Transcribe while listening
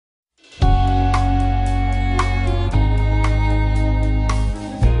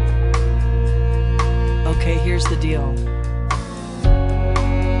feel.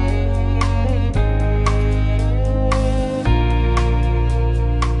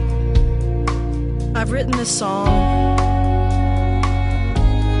 I've written this song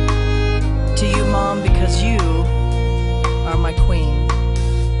to you, Mom, because you are my queen.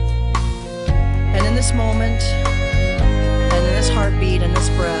 And in this moment, and in this heartbeat and this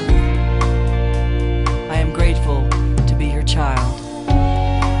breath, I am grateful to be your child.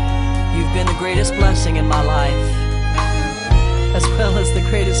 You've been the greatest blessing in my life, as well as the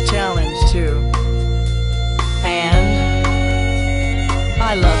greatest challenge, too. And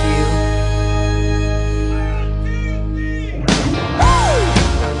I love you.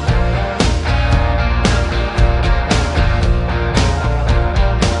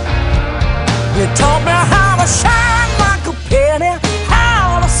 You taught me how to shine like a penny,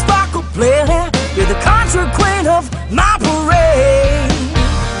 how to sparkle plenty. You're the country queen of my parade.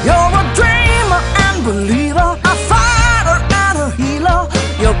 You're a dreamer and believer, a fighter and a healer.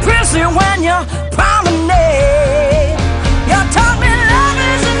 You're busy when you promenade. You taught me love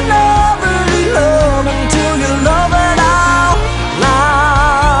isn't love, really love, until you love it out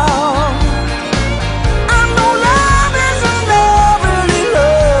loud. I know love isn't love, really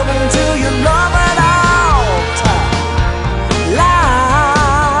love, until you love it out loud.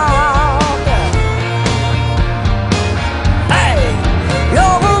 Hey,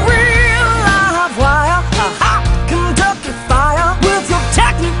 you're a real live wire, a hot Kentucky fire with your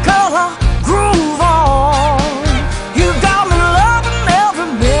technicolor groove on. You got me loving every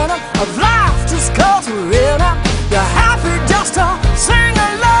minute of life just 'cause we're in it. You're happy just to sing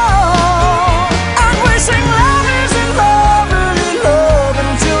along. And we sing love isn't love, really love,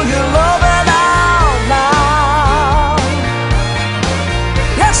 until you love it out loud.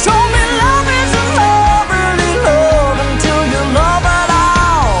 Yeah, show me love isn't love, really love, until you love it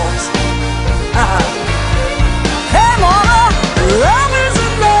out. Hey, mama, love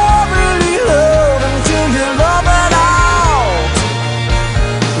isn't love, really love, until you love it out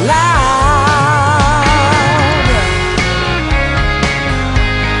loud.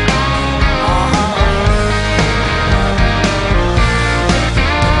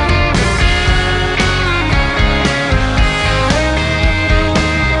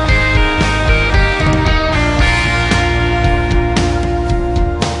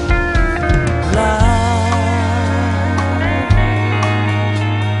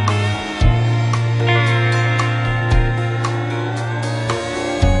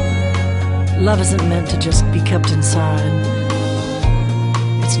 Love isn't meant to just be kept inside.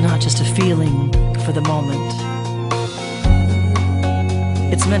 It's not just a feeling for the moment.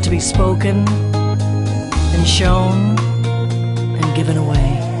 It's meant to be spoken and shown and given away.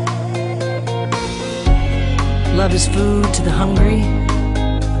 Love is food to the hungry,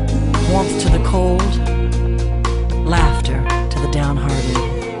 warmth to the cold, laughter to the downhearted.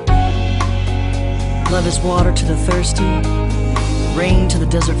 Love is water to the thirsty, rain to the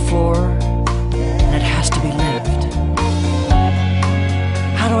desert floor, and it has to be lived.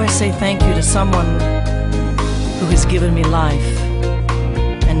 How do I say thank you to someone who has given me life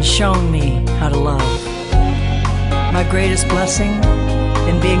and shown me how to love? My greatest blessing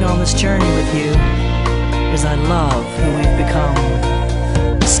in being on this journey with you is I love who we've become.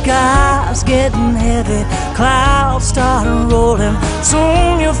 The sky's getting heavy, clouds start rolling.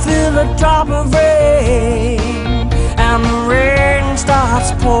 Soon you'll feel a drop of rain, and the rain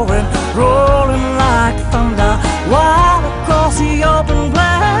starts pouring